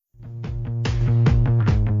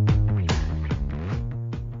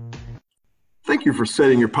Thank you for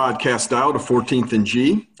setting your podcast dial to 14th and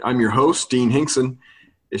G. I'm your host, Dean Hinkson.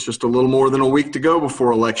 It's just a little more than a week to go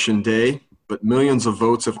before Election Day, but millions of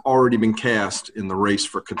votes have already been cast in the race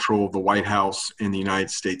for control of the White House and the United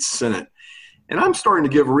States Senate. And I'm starting to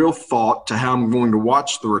give real thought to how I'm going to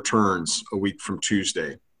watch the returns a week from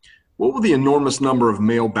Tuesday. What will the enormous number of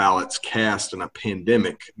mail ballots cast in a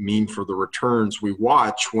pandemic mean for the returns we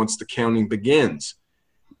watch once the counting begins?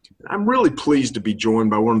 I'm really pleased to be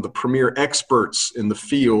joined by one of the premier experts in the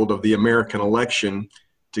field of the American election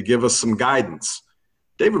to give us some guidance.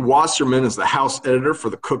 David Wasserman is the House editor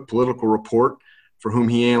for the Cook Political Report, for whom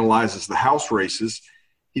he analyzes the House races.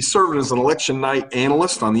 He's served as an election night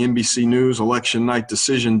analyst on the NBC News election night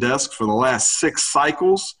decision desk for the last 6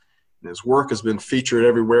 cycles. And his work has been featured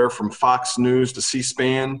everywhere from Fox News to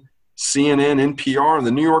C-SPAN, CNN, NPR, and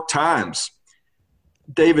the New York Times.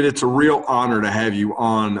 David, it's a real honor to have you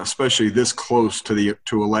on, especially this close to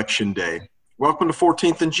Election Day. Welcome to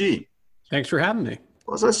 14th and G. Thanks for having me.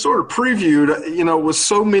 Well, as I sort of previewed, with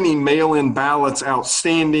so many mail-in ballots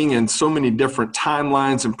outstanding and so many different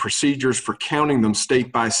timelines and procedures for counting them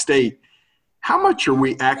state by state, how much are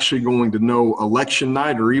we actually going to know election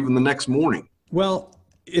night or even the next morning? Well,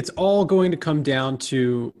 it's all going to come down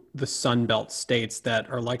to the Sun Belt states that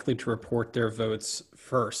are likely to report their votes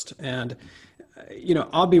first. And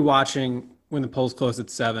I'll be watching when the polls close at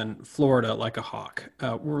 7, Florida like a hawk.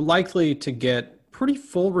 We're likely to get pretty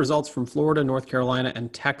full results from Florida, North Carolina,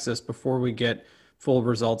 and Texas before we get full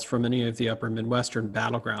results from any of the upper Midwestern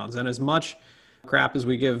battlegrounds. And as much crap as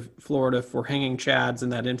we give Florida for hanging chads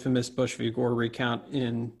and that infamous Bush v. Gore recount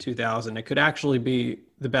in 2000, it could actually be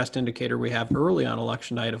the best indicator we have early on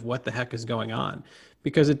election night of what the heck is going on,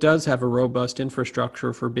 because it does have a robust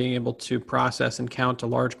infrastructure for being able to process and count a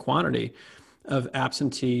large quantity of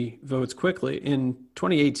absentee votes quickly. In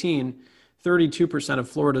 2018, 32% of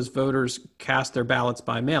Florida's voters cast their ballots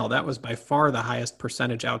by mail. That was by far the highest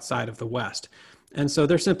percentage outside of the West. And so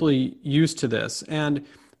they're simply used to this. And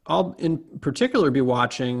I'll in particular be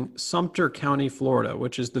watching Sumter County, Florida,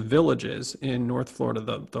 which is the Villages in North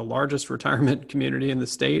Florida, the largest retirement community in the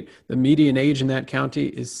state. The median age in that county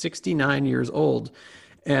is 69 years old.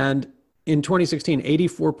 And in 2016,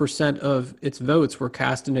 84% of its votes were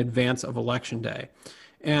cast in advance of Election Day.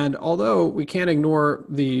 And although we can't ignore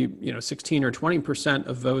the 16 or 20%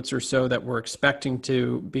 of votes or so that we're expecting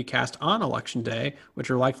to be cast on Election Day,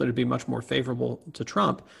 which are likely to be much more favorable to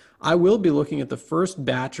Trump, I will be looking at the first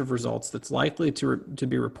batch of results that's likely to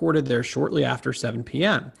be reported there shortly after 7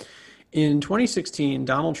 p.m. In 2016,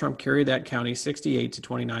 Donald Trump carried that county 68 to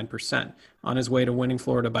 29% on his way to winning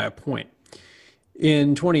Florida by a point.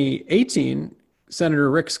 In 2018,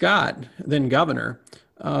 Senator Rick Scott, then governor,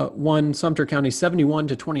 won Sumter County 71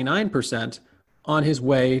 to 29% on his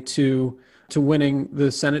way to winning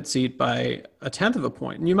the Senate seat by a tenth of a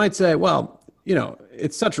point. And you might say, well,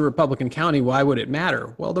 it's such a Republican county, why would it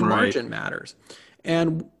matter? Well, the margin matters.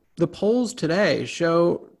 And the polls today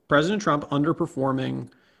show President Trump underperforming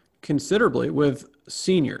considerably with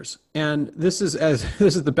seniors. And this is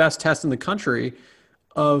the best test in the country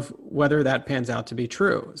of whether that pans out to be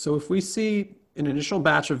true. So if we see an initial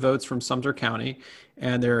batch of votes from Sumter County,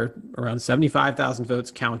 and there are around 75,000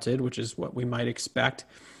 votes counted, which is what we might expect,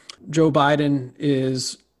 Joe Biden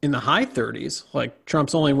is in the high 30s, like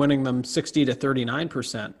Trump's only winning them 60 to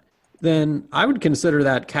 39%, then I would consider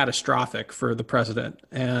that catastrophic for the president.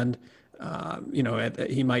 And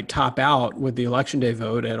he might top out with the Election Day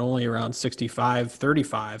vote at only around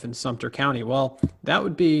 65-35 in Sumter County. Well, that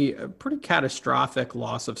would be a pretty catastrophic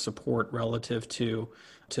loss of support relative to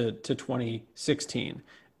 2016.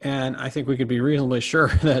 And I think we could be reasonably sure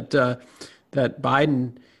that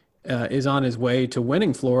Biden is on his way to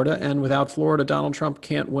winning Florida. And without Florida, Donald Trump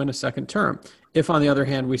can't win a second term. If, on the other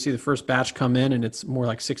hand, we see the first batch come in and it's more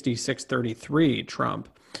like 66-33 Trump,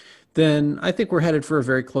 then I think we're headed for a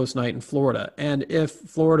very close night in Florida. And if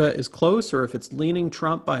Florida is close, or if it's leaning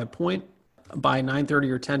Trump by a point by 9:30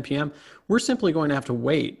 or 10 p.m., we're simply going to have to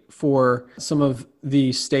wait for some of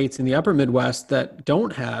the states in the upper Midwest that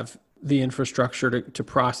don't have the infrastructure to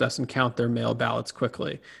process and count their mail ballots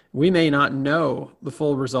quickly. We may not know the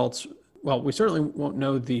full results. Well, we certainly won't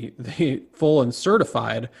know the full and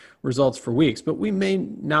certified results for weeks, but we may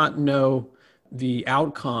not know the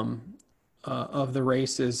outcome of the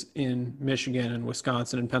races in Michigan and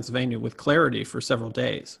Wisconsin and Pennsylvania with clarity for several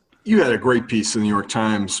days. You had a great piece in the New York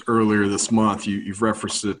Times earlier this month. You've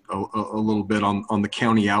referenced it a little bit on the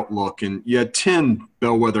county outlook, and you had 10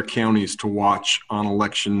 bellwether counties to watch on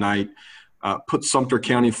election night. Put Sumter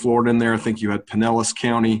County, Florida in there. I think you had Pinellas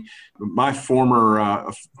County. My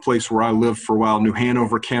former place where I lived for a while, New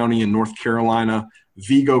Hanover County in North Carolina,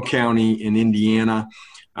 Vigo County in Indiana,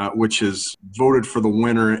 which has voted for the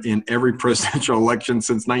winner in every presidential election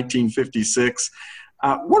since 1956.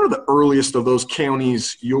 What are the earliest of those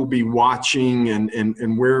counties you'll be watching,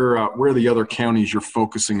 and where are the other counties you're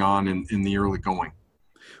focusing on in the early going?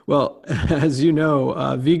 Well, as you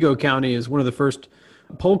know, Vigo County is one of the first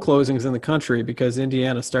poll closings in the country because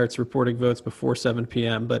Indiana starts reporting votes before 7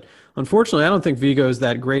 p.m. But unfortunately, I don't think Vigo is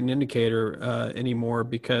that great an indicator anymore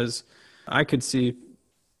because I could see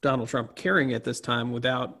Donald Trump carrying it this time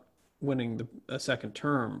without winning a second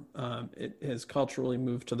term. It has culturally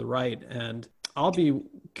moved to the right, and I'll be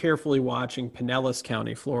carefully watching Pinellas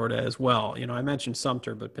County, Florida as well. You know, I mentioned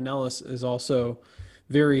Sumter, but Pinellas is also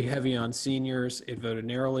very heavy on seniors. It voted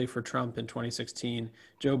narrowly for Trump in 2016.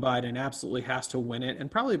 Joe Biden absolutely has to win it,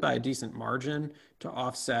 and probably by a decent margin to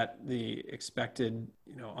offset the expected,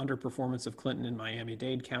 underperformance of Clinton in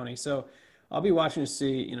Miami-Dade County. So I'll be watching to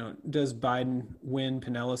see, does Biden win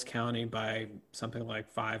Pinellas County by something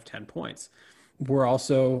like 5-10 points? We're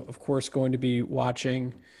also, of course, going to be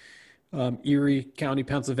watching Erie County,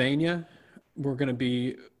 Pennsylvania. We're going to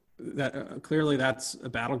be clearly that's a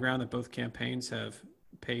battleground that both campaigns have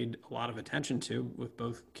paid a lot of attention to, with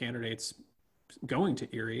both candidates going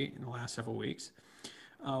to Erie in the last several weeks.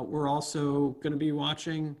 We're also going to be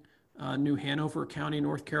watching New Hanover County,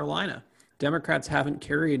 North Carolina. Democrats haven't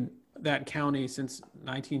carried that county since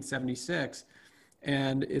 1976,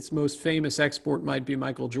 and its most famous export might be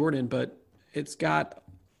Michael Jordan, but it's got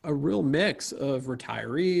a real mix of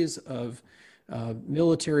retirees, of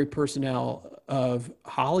military personnel, of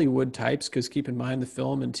Hollywood types, because keep in mind the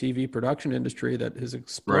film and TV production industry that has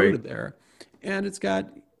exploded there. And it's got,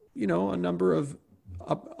 a number of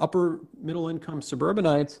upper middle income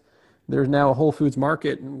suburbanites. There's now a Whole Foods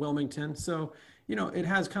market in Wilmington. So, it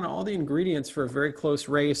has kind of all the ingredients for a very close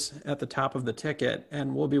race at the top of the ticket.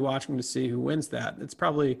 And we'll be watching to see who wins that. It's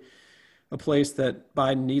probably a place that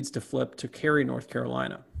Biden needs to flip to carry North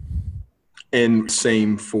Carolina. And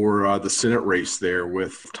same for the Senate race there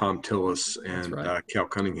with Tom Tillis and Cal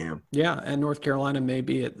Cunningham. Yeah, and North Carolina may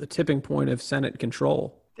be at the tipping point of Senate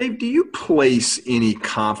control. Dave, do you place any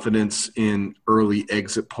confidence in early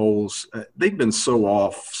exit polls? They've been so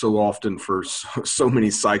off so often for so many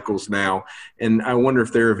cycles now, and I wonder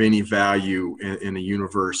if they're of any value in a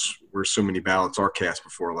universe where so many ballots are cast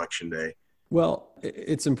before Election Day. Well,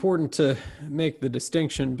 it's important to make the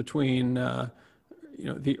distinction between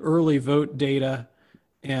the early vote data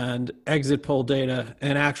and exit poll data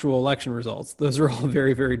and actual election results. Those are all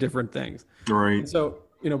very, very different things. Right. And so,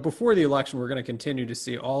 before the election, we're going to continue to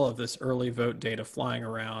see all of this early vote data flying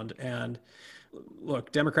around. And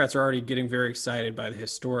look, Democrats are already getting very excited by the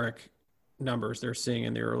historic numbers they're seeing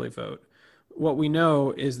in the early vote. What we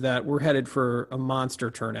know is that we're headed for a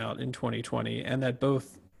monster turnout in 2020, and that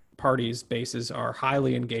both parties' bases are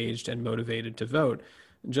highly engaged and motivated to vote,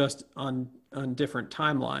 just on different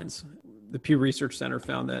timelines. The Pew Research Center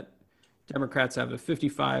found that Democrats have a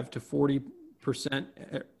 55 to 40%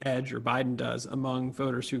 edge, or Biden does, among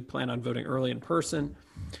voters who plan on voting early in person.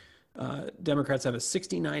 Democrats have a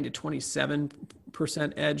 69 to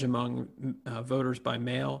 27% edge among voters by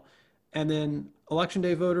mail. And then Election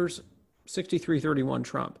Day voters, 63-31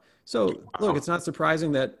 Trump. So, look, it's not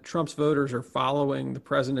surprising that Trump's voters are following the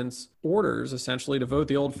president's orders, essentially, to vote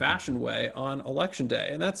the old-fashioned way on Election Day.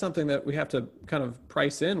 And that's something that we have to kind of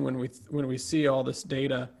price in when we see all this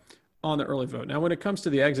data on the early vote. Now, when it comes to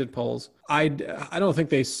the exit polls, I don't think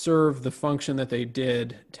they serve the function that they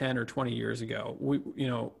did 10 or 20 years ago.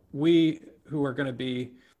 We who are going to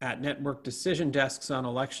be at network decision desks on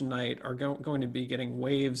election night are going to be getting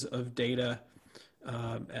waves of data,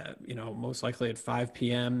 most likely at 5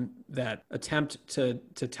 p.m. that attempt to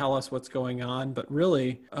tell us what's going on. But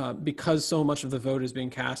really, because so much of the vote is being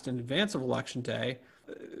cast in advance of Election Day,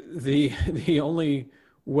 the only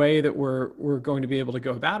way that we're going to be able to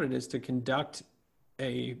go about it is to conduct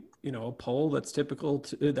a poll that's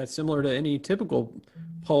that's similar to any typical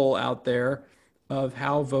poll out there of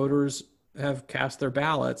how voters have cast their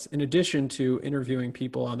ballots, in addition to interviewing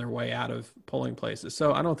people on their way out of polling places.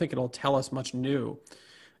 So I don't think it'll tell us much new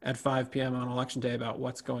at 5 p.m. on Election Day about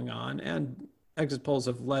what's going on. And exit polls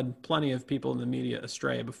have led plenty of people in the media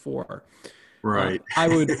astray before. Right. I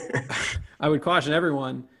would caution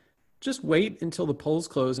everyone, just wait until the polls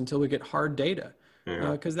close, until we get hard data,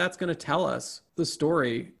 because that's going to tell us the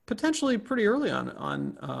story potentially pretty early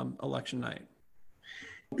on election night.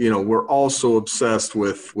 We're also obsessed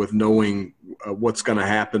with knowing what's going to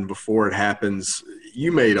happen before it happens.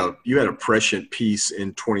 You had a prescient piece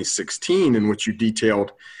in 2016 in which you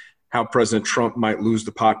detailed how President Trump might lose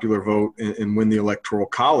the popular vote and win the Electoral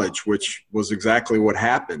College, which was exactly what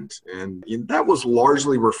happened. And that was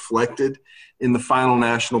largely reflected in the final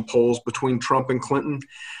national polls between Trump and Clinton.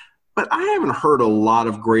 But I haven't heard a lot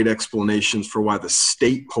of great explanations for why the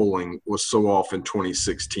state polling was so off in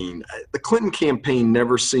 2016. The Clinton campaign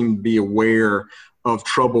never seemed to be aware of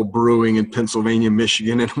trouble brewing in Pennsylvania,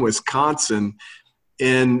 Michigan, and Wisconsin.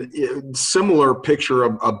 And similar picture,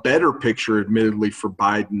 a better picture, admittedly, for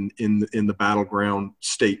Biden in the battleground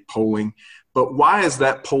state polling. But why is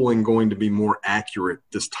that polling going to be more accurate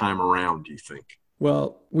this time around, do you think?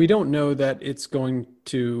 Well, we don't know that it's going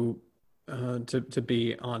to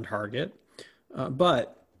be on target,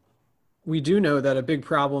 but we do know that a big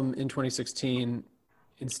problem in 2016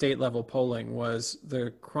 in state level polling was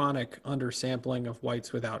the chronic undersampling of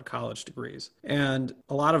whites without college degrees. And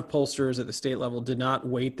a lot of pollsters at the state level did not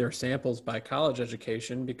weight their samples by college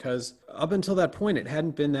education because up until that point, it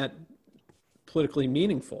hadn't been that politically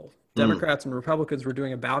meaningful. Democrats and Republicans were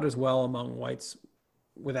doing about as well among whites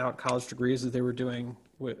without college degrees as they were doing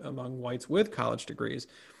among whites with college degrees.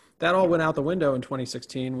 That all went out the window in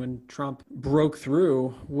 2016 when Trump broke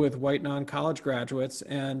through with white non-college graduates,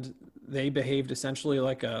 and they behaved essentially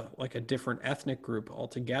like a different ethnic group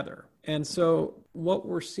altogether. And so what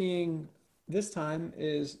we're seeing this time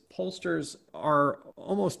is pollsters are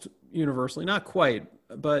almost universally, not quite,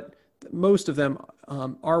 but most of them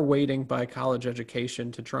are weighting by college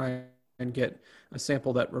education to try and get a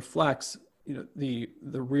sample that reflects, the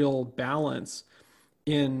real balance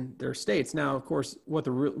in their states. Now, of course, what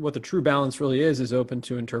the true balance really is open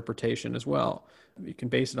to interpretation as well. You can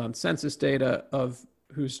base it on census data of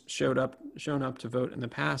who's shown up to vote in the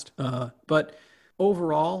past. But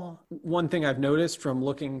overall, one thing I've noticed from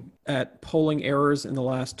looking at polling errors in the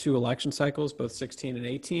last two election cycles, both 16 and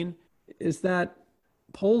 18, is that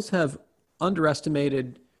polls have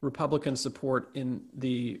underestimated Republican support in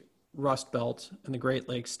the Rust Belt and the Great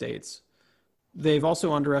Lakes states. They've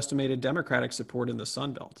also underestimated Democratic support in the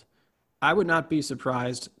Sun Belt. I would not be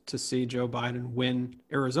surprised to see Joe Biden win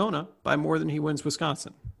Arizona by more than he wins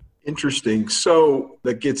Wisconsin. Interesting. So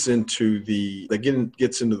that gets into the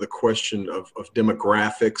question of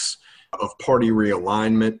demographics, of party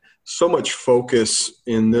realignment. So much focus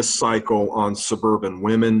in this cycle on suburban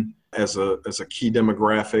women as a key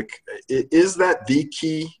demographic. Is that the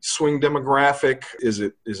key swing demographic? Is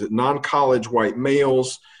it non-college white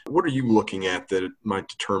males? What are you looking at that might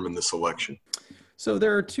determine this election? So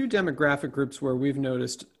there are two demographic groups where we've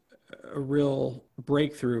noticed a real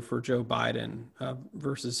breakthrough for Joe Biden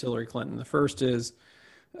versus Hillary Clinton. The first is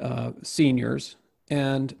seniors,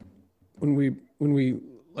 and when we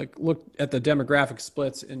look at the demographic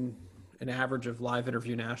splits in an average of live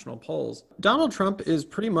interview national polls, Donald Trump is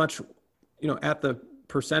pretty much at the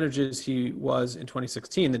percentages he was in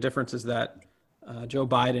 2016. The difference is that Joe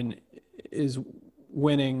Biden is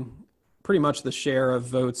winning pretty much the share of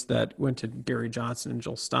votes that went to Gary Johnson and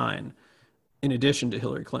Jill Stein, in addition to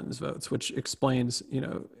Hillary Clinton's votes, which explains,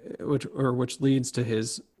 which leads to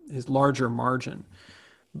his larger margin.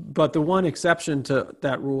 But the one exception to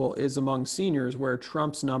that rule is among seniors, where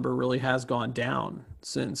Trump's number really has gone down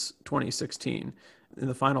since 2016. In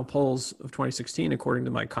the final polls of 2016, according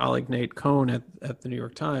to my colleague Nate Cohn at the New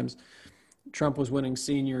York Times, Trump was winning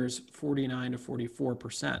seniors 49 to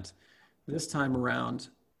 44%. This time around,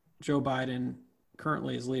 Joe Biden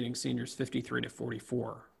currently is leading seniors 53 to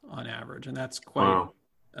 44 on average. And that's quite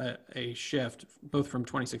a shift, both from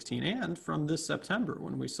 2016 and from this September,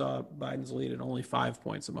 when we saw Biden's lead at only 5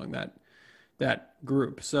 points among that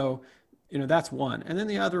group. So, that's one. And then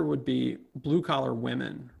the other would be blue collar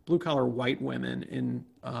white women in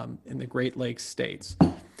the Great Lakes states.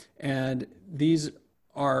 And these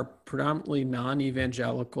are predominantly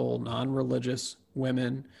non-evangelical, non-religious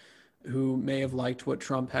women who may have liked what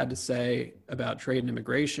Trump had to say about trade and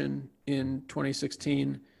immigration in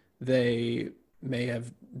 2016. They may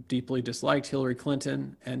have deeply disliked Hillary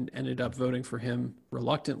Clinton and ended up voting for him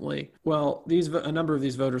reluctantly. Well, a number of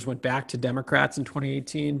these voters went back to Democrats in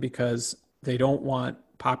 2018 because they don't want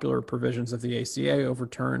popular provisions of the ACA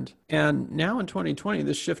overturned. And now in 2020,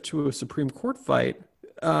 this shift to a Supreme Court fight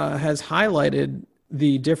has highlighted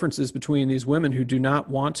the differences between these women who do not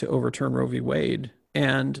want to overturn Roe v. Wade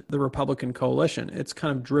and the Republican coalition. It's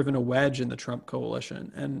kind of driven a wedge in the Trump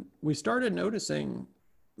coalition. And we started noticing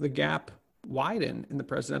the gap widen in the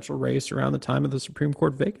presidential race around the time of the Supreme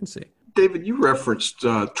Court vacancy. David, you referenced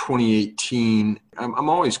 2018. I'm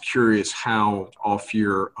always curious how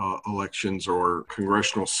off-year elections or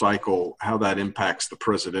congressional cycle, how that impacts the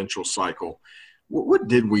presidential cycle. What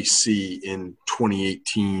did we see in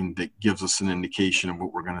 2018 that gives us an indication of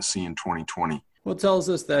what we're going to see in 2020? Well, it told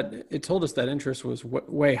us that interest was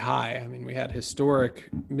way high. I mean, we had historic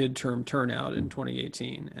midterm turnout in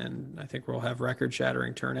 2018, and I think we'll have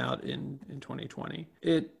record-shattering turnout in 2020.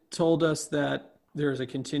 It told us that there's a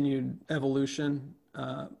continued evolution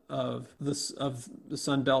of the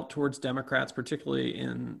Sun Belt towards Democrats, particularly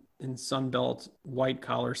in Sun Belt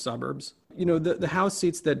white-collar suburbs. You know, the House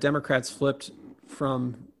seats that Democrats flipped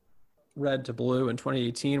from red to blue in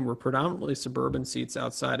 2018 were predominantly suburban seats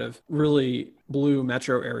outside of really blue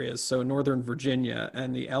metro areas. So Northern Virginia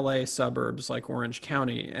and the LA suburbs like Orange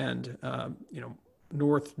County and,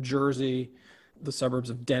 North Jersey, the suburbs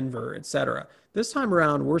of Denver, et cetera. This time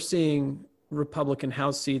around, we're seeing Republican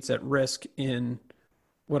House seats at risk in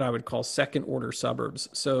what I would call second order suburbs.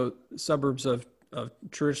 So suburbs of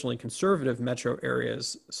traditionally conservative metro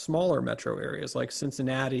areas, smaller metro areas like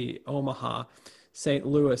Cincinnati, Omaha, St.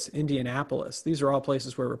 Louis, Indianapolis. These are all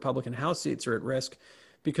places where Republican House seats are at risk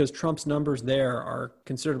because Trump's numbers there are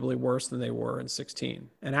considerably worse than they were in 2016.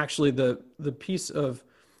 And actually the piece of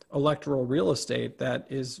electoral real estate that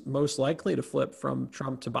is most likely to flip from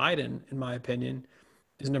Trump to Biden, in my opinion,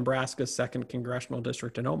 is Nebraska's 2nd congressional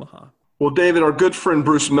district in Omaha. Well, David, our good friend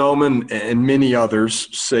Bruce Melman and many others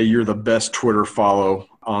say you're the best Twitter follow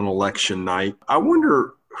on election night. I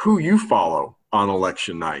wonder who you follow on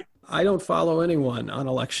election night. I don't follow anyone on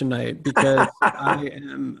election night because I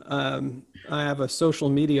have a social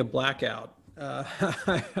media blackout.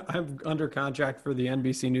 I'm under contract for the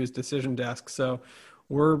NBC News decision desk, so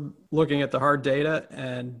we're looking at the hard data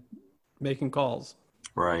and making calls.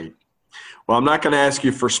 Right. Well, I'm not going to ask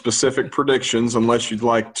you for specific predictions unless you'd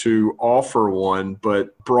like to offer one,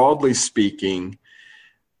 but broadly speaking,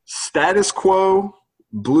 status quo,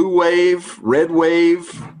 blue wave, red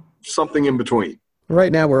wave, something in between.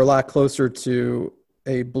 Right now, we're a lot closer to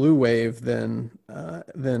a blue wave than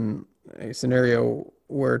a scenario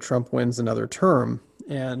where Trump wins another term.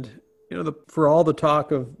 And for all the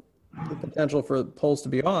talk of the potential for polls to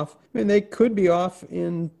be off, I mean, they could be off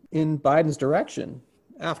in Biden's direction.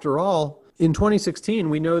 After all, in 2016,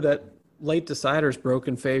 we know that late deciders broke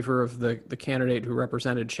in favor of the candidate who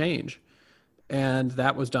represented change, and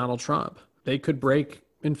that was Donald Trump. They could break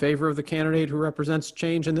in favor of the candidate who represents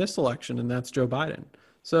change in this election, and that's Joe Biden.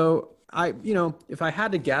 So if I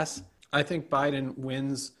had to guess, I think Biden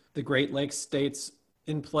wins the Great Lakes states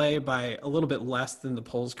in play by a little bit less than the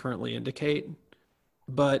polls currently indicate,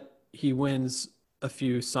 but he wins a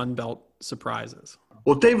few Sun Belt surprises.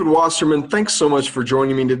 Well, David Wasserman, thanks so much for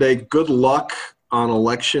joining me today. Good luck on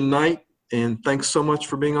election night, and thanks so much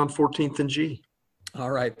for being on 14th and G.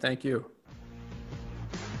 All right, thank you.